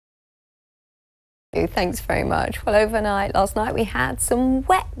Thanks very much. Well, overnight last night we had some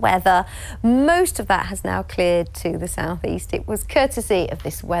wet weather. Most of that has now cleared to the southeast. It was courtesy of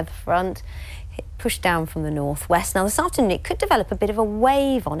this weather front. It pushed down from the northwest. Now this afternoon it could develop a bit of a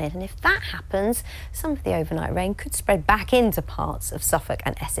wave on it, and if that happens, some of the overnight rain could spread back into parts of Suffolk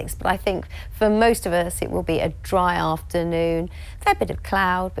and Essex. But I think for most of us it will be a dry afternoon. A fair bit of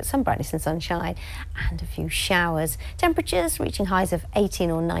cloud, but some brightness and sunshine, and a few showers. Temperatures reaching highs of 18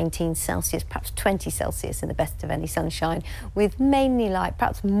 or 19 Celsius, perhaps 20 Celsius in the best of any sunshine, with mainly light,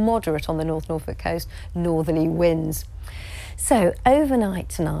 perhaps moderate on the North Norfolk coast, northerly winds. So overnight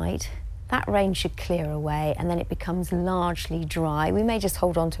tonight, that rain should clear away and then it becomes largely dry. We may just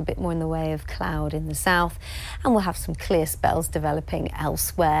hold on to a bit more in the way of cloud in the south, and we'll have some clear spells developing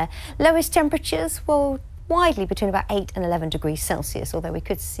elsewhere. Lowest temperatures will widely between about 8 and 11 degrees Celsius, although we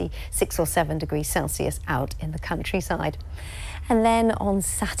could see 6 or 7 degrees Celsius out in the countryside. And then on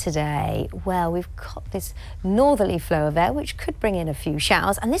Saturday, well, we've got this northerly flow of air which could bring in a few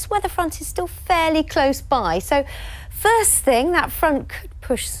showers, and this weather front is still fairly close by. So first thing, that front could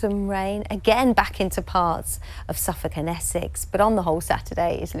push some rain again back into parts of Suffolk and Essex, but on the whole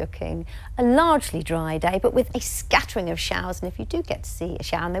Saturday is looking a largely dry day, but with a scattering of showers. And if you do get to see a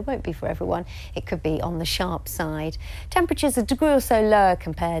shower, and they won't be for everyone, it could be on the sharp side. Temperatures a degree or so lower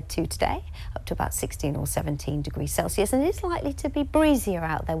compared to today, up to about 16 or 17 degrees Celsius, and it is likely to be breezier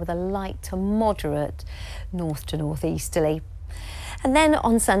out there with a light to moderate north to northeasterly. And then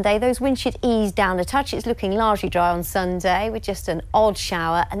on Sunday, those winds should ease down a touch. It's looking largely dry on Sunday with just an odd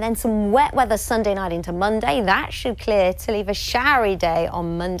shower, and then some wet weather Sunday night into Monday. That should clear to leave a showery day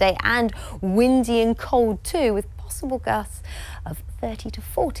on Monday, and windy and cold too, with possible gusts of 30 to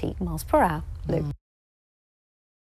 40 miles per hour. Luke.